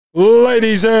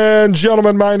Ladies and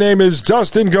gentlemen, my name is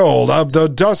Dustin Gold of the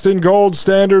Dustin Gold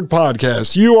Standard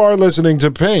Podcast. You are listening to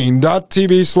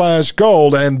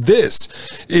Pain.tv/gold, and this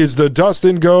is the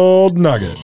Dustin Gold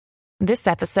Nugget. This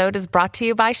episode is brought to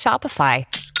you by Shopify.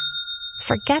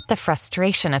 Forget the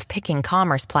frustration of picking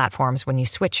commerce platforms when you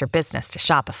switch your business to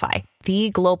Shopify,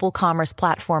 the global commerce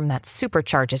platform that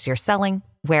supercharges your selling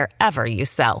wherever you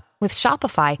sell. With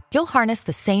Shopify, you'll harness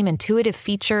the same intuitive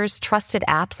features, trusted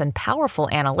apps, and powerful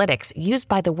analytics used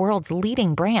by the world's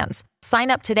leading brands.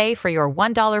 Sign up today for your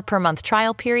 $1 per month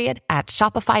trial period at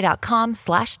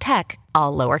shopify.com/tech,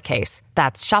 all lowercase.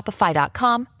 That's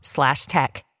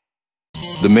shopify.com/tech.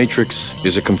 The Matrix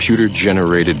is a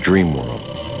computer-generated dream world,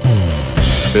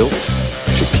 built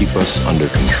to keep us under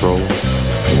control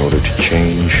in order to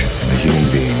change a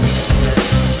human being.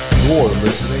 You're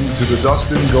listening to the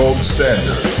Dustin Gold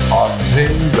Standard on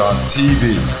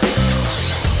Pain.tv.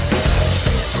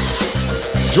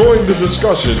 Join the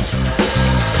discussion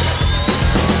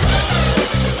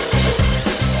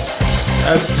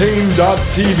at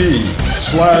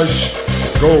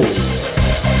Pain.tv/gold.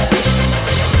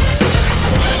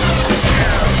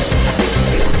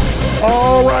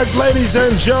 All right, ladies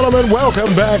and gentlemen,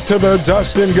 welcome back to the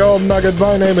Dustin Gold Nugget.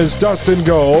 My name is Dustin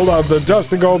Gold of the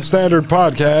Dustin Gold Standard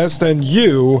Podcast, and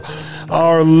you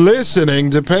are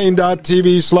listening to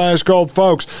Pain.tv/gold.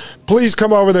 Folks, please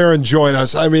come over there and join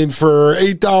us. I mean, for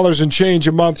 $8 and change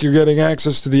a month, you're getting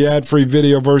access to the ad-free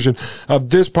video version of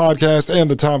this podcast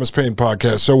and the Thomas Paine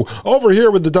podcast. So over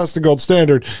here with the Dustin Gold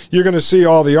Standard, you're going to see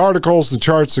all the articles, the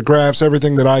charts, the graphs,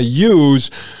 everything that I use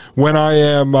when I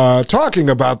am talking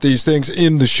about these things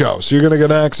in the show. So you're going to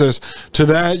get access to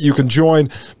that. You can join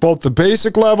both the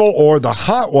basic level or the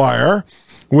hot wire,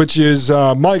 which is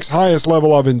Mike's highest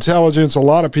level of intelligence. A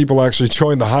lot of people actually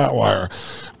join the hot wire.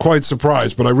 Quite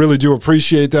surprised, but I really do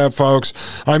appreciate that, folks.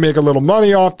 I make a little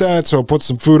money off that, so put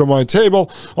some food on my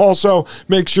table. Also,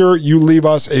 make sure you leave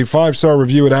us a 5-star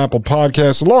review at Apple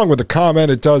Podcasts, along with a comment.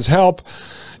 It does help.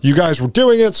 You guys were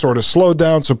doing it, sort of slowed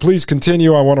down, so please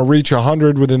continue. I want to reach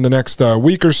 100 within the next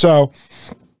week or so.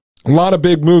 A lot of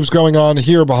big moves going on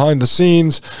here behind the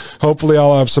scenes. Hopefully,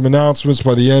 I'll have some announcements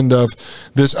by the end of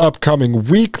this upcoming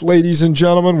week, ladies and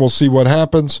gentlemen. We'll see what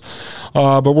happens.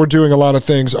 But we're doing a lot of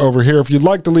things over here. If you'd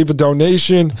like to leave a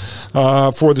donation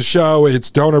for the show,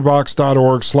 it's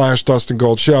donorbox.org/Dustin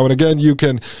Gold Show. And again, you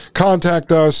can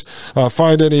contact us,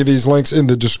 find any of these links in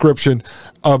the description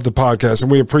of the podcast. And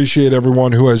we appreciate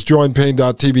everyone who has joined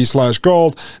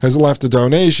Pain.tv/gold, has left a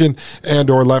donation,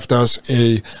 and or left us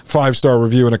a 5-star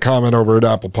review and a comment over at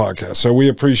Apple Podcasts. So we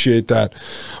appreciate that.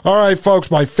 All right,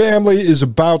 folks, my family is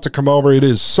about to come over. It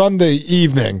is Sunday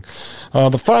evening,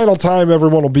 the final time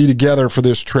everyone will be together for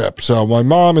this trip. So my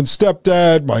mom and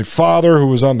stepdad, my father, who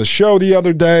was on the show the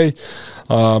other day,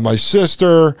 my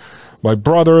sister, my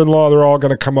brother-in-law, they're all going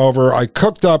to come over. I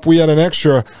cooked up, we had an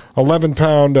extra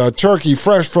 11-pound turkey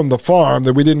fresh from the farm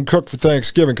that we didn't cook for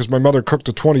Thanksgiving because my mother cooked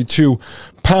a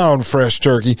 22-pound fresh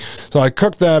turkey. So I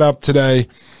cooked that up today.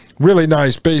 Really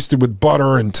nice, basted with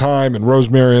butter and thyme and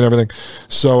rosemary and everything.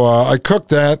 So I cooked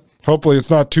that. Hopefully it's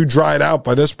not too dried out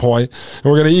by this point.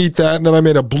 And we're going to eat that. And then I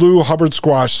made a blue Hubbard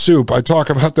squash soup. I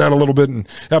talk about that a little bit in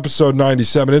episode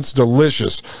 97. It's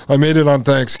delicious. I made it on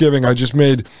Thanksgiving. I just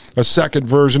made a second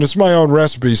version. It's my own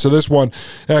recipe. So this one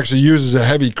actually uses a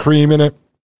heavy cream in it.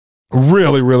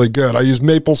 Really, really good. I use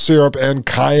maple syrup and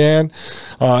cayenne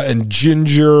and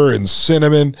ginger and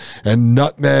cinnamon and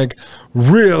nutmeg.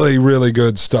 Really, really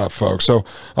good stuff, folks. So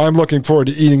I'm looking forward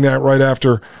to eating that right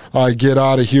after I get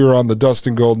out of here on the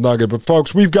Dustin Gold Nugget. But,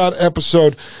 folks, we've got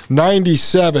episode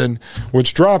 97,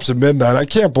 which drops at midnight. I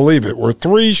can't believe it. We're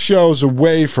 3 shows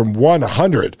away from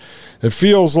 100. It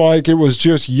feels like it was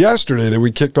just yesterday that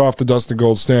we kicked off the Dustin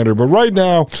Gold Standard. But right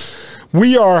now,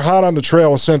 we are hot on the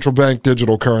trail of central bank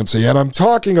digital currency. And I'm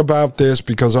talking about this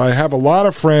because I have a lot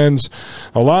of friends,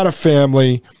 a lot of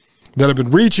family that have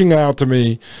been reaching out to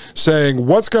me saying,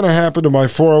 what's going to happen to my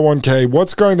 401k?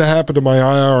 What's going to happen to my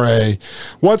IRA?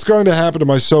 What's going to happen to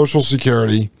my Social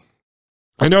Security?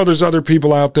 I know there's other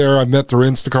people out there I've met through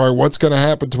Instacart. What's going to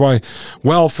happen to my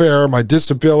welfare, my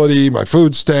disability, my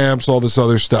food stamps, all this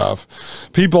other stuff?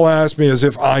 People ask me as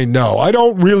if I know. I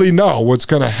don't really know what's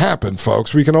going to happen,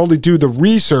 folks. We can only do the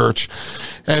research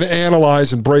and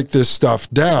analyze and break this stuff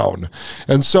down.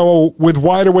 And so with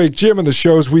Wide Awake Jim and the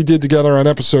shows we did together on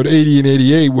episode 80 and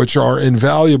 88, which are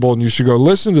invaluable, and you should go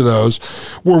listen to those,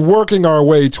 we're working our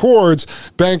way towards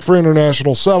Bank for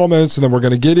International Settlements, and then we're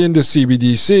going to get into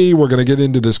CBDC. We're going to get into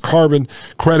into this carbon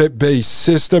credit-based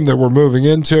system that we're moving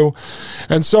into.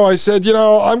 And so I said,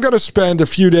 I'm going to spend a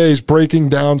few days breaking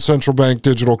down central bank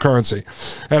digital currency.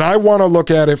 And I want to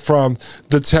look at it from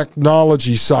the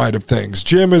technology side of things.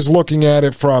 Jim is looking at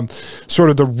it from sort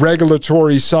of the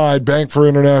regulatory side, Bank for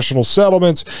International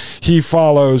Settlements. He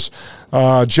follows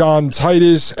John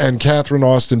Titus and Catherine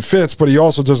Austin Fitz, but he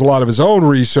also does a lot of his own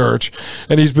research,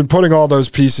 and he's been putting all those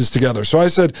pieces together. So I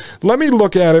said, let me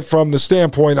look at it from the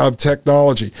standpoint of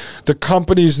technology, the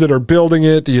companies that are building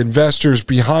it, the investors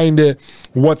behind it,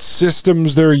 what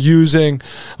systems they're using,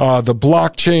 the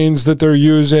blockchains that they're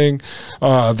using,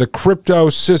 the crypto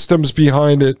systems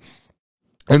behind it.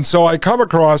 And so I come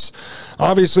across,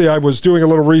 obviously I was doing a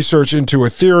little research into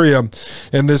Ethereum,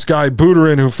 and this guy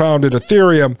Buterin, who founded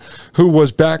Ethereum, who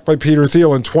was backed by Peter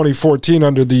Thiel in 2014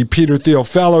 under the Peter Thiel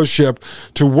Fellowship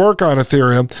to work on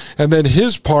Ethereum, and then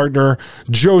his partner,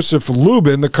 Joseph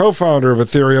Lubin, the co-founder of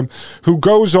Ethereum, who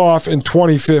goes off in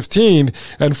 2015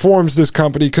 and forms this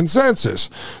company ConsenSys.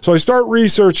 So I start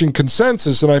researching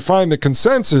ConsenSys, and I find that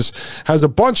ConsenSys has a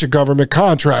bunch of government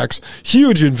contracts,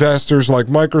 huge investors like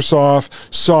Microsoft,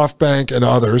 SoftBank, and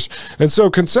others. And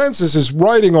so ConsenSys is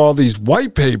writing all these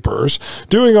white papers,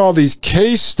 doing all these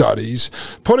case studies,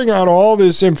 putting out all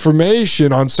this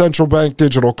information on central bank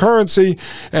digital currency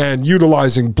and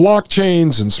utilizing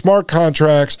blockchains and smart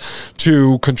contracts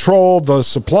to control the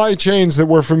supply chains that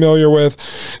we're familiar with.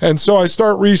 And so I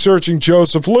start researching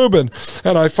Joseph Lubin,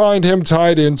 and I find him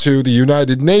tied into the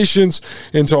United Nations,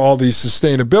 into all these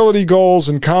sustainability goals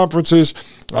and conferences.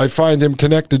 I find him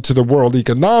connected to the World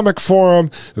Economic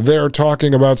Forum. They're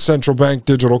talking about central bank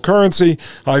digital currency.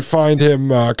 I find him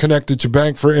connected to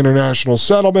Bank for International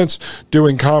Settlements,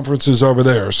 doing conferences over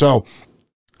there. So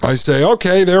I say,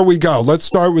 okay, there we go. Let's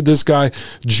start with this guy,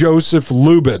 Joseph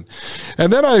Lubin.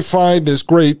 And then I find this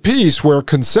great piece where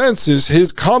ConsenSys,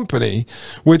 his company,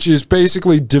 which is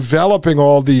basically developing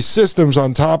all these systems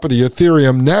on top of the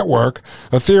Ethereum network,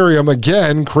 Ethereum,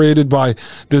 again, created by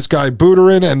this guy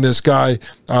Buterin and this guy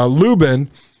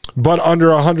Lubin, but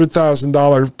under a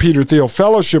 $100,000 Peter Thiel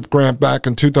Fellowship grant back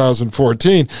in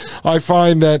 2014, I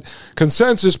find that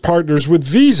ConsenSys partners with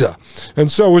Visa. And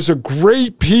so it was a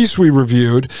great piece we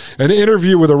reviewed, an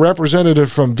interview with a representative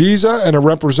from Visa and a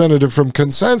representative from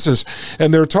ConsenSys.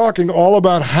 And they're talking all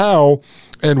about how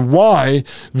and why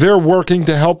they're working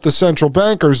to help the central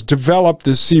bankers develop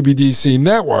this CBDC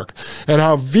network, and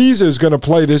how Visa is going to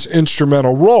play this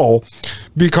instrumental role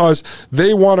because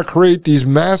they want to create these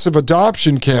massive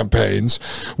adoption campaigns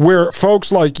where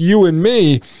folks like you and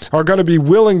me are going to be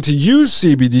willing to use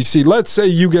CBDC. Let's say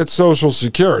you get Social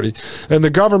Security and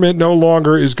the government no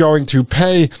longer is going to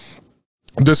pay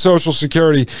the Social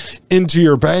Security into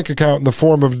your bank account in the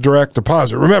form of a direct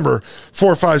deposit. Remember,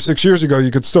 4, 5, 6 years ago,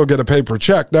 you could still get a paper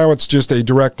check. Now it's just a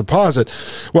direct deposit.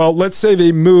 Well, let's say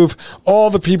they move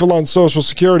all the people on Social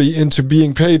Security into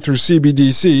being paid through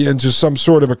CBDC into some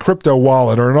sort of a crypto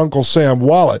wallet or an Uncle Sam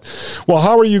wallet. Well,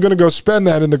 how are you going to go spend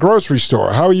that in the grocery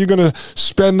store? How are you going to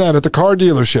spend that at the car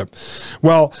dealership?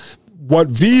 Well, what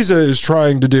Visa is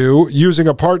trying to do, using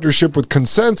a partnership with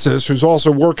ConsenSys, who's also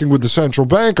working with the central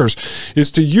bankers, is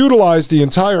to utilize the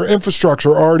entire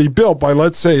infrastructure already built by,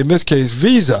 let's say, in this case,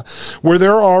 Visa, where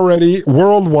they're already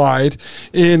worldwide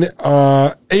in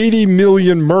 80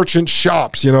 million merchant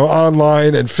shops,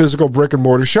 online and physical brick and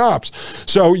mortar shops.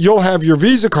 So you'll have your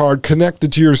Visa card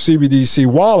connected to your CBDC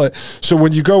wallet. So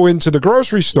when you go into the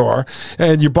grocery store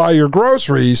and you buy your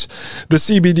groceries, the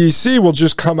CBDC will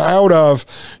just come out of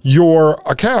your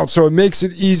account. So it makes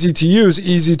it easy to use,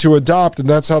 easy to adopt, and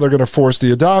that's how they're going to force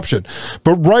the adoption.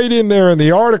 But right in there in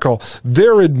the article,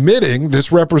 they're admitting,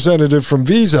 this representative from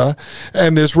Visa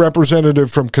and this representative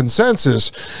from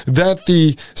ConsenSys, that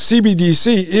the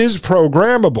CBDC is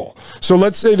programmable. So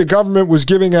let's say the government was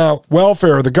giving out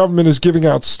welfare, the government is giving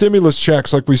out stimulus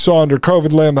checks like we saw under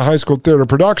COVID land, the high school theater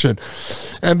production,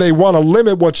 and they want to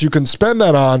limit what you can spend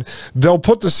that on. They'll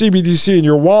put the CBDC in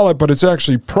your wallet, but it's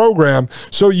actually programmed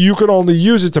so you can only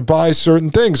use it to buy certain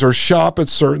things or shop at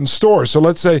certain stores. So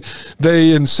let's say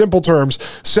they, in simple terms,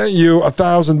 sent you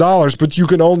 $1,000, but you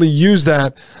can only use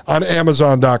that on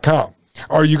Amazon.com.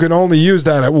 Or you can only use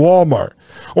that at Walmart.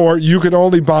 Or you can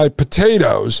only buy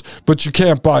potatoes, but you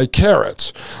can't buy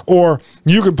carrots. Or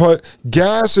you can put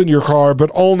gas in your car,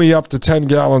 but only up to 10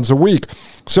 gallons a week.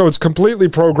 So it's completely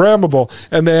programmable,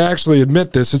 and they actually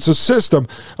admit this. It's a system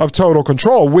of total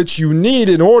control, which you need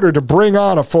in order to bring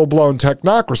on a full-blown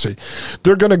technocracy.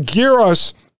 They're going to gear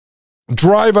us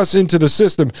drive us into the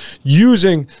system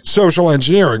using social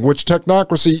engineering, which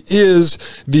technocracy is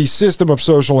the system of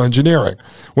social engineering.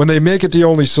 When they make it the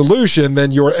only solution,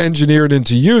 then you're engineered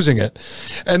into using it.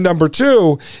 And number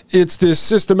two, it's this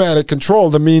systematic control,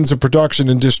 the means of production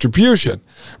and distribution,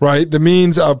 right? The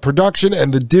means of production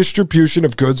and the distribution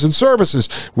of goods and services.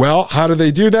 Well, how do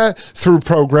they do that? Through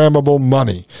programmable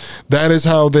money. That is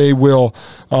how they will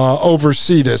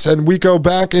oversee this. And we go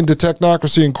back into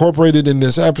Technocracy Incorporated in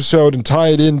this episode and tie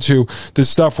it into the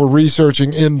stuff we're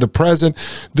researching in the present.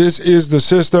 This is the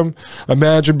system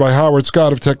imagined by Howard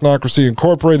Scott of Technocracy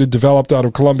Incorporated, developed out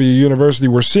of Columbia University.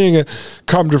 We're seeing it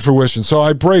come to fruition. So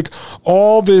I break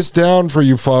all this down for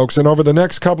you folks, and over the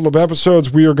next couple of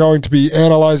episodes, we are going to be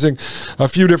analyzing a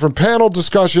few different panel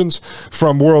discussions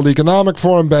from World Economic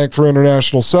Forum, Bank for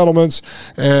International Settlements,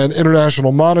 and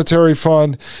International Monetary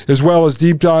Fund, as well as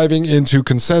deep diving into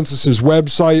ConsenSys'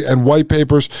 website and white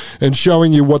papers and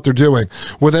showing you what they're doing,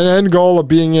 with an end goal of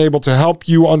being able to help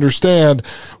you understand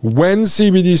when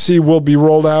CBDC will be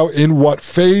rolled out, in what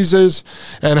phases,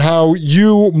 and how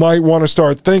you might want to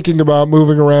start thinking about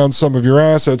moving around some of your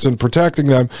assets and protecting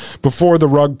them before the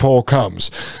rug pull comes.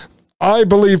 I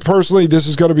believe personally this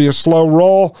is going to be a slow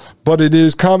roll, but it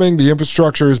is coming. The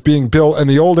infrastructure is being built, and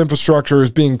the old infrastructure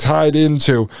is being tied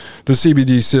into the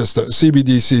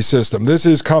CBDC system. This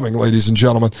is coming, ladies and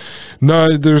gentlemen. No,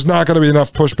 there's not going to be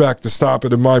enough pushback to stop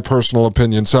it, in my personal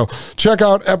opinion. So check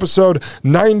out episode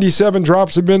 97,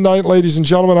 Drops at Midnight, ladies and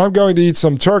gentlemen. I'm going to eat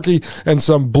some turkey and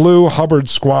some blue Hubbard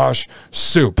squash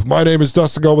soup. My name is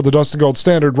Dustin Gold with the Dustin Gold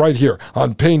Standard, right here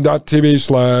on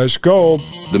pain.tv/gold.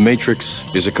 The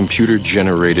Matrix is a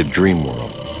computer-generated dream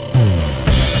world,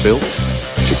 built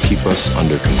to keep us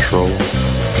under control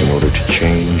in order to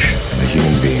change a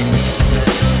human being.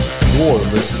 You're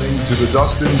listening to the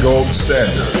Dustin Gold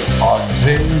Standard on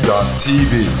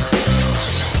pain.tv.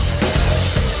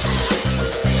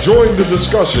 Join the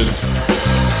discussion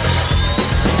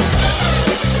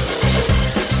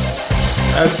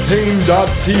at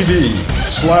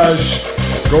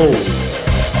pain.tv/gold.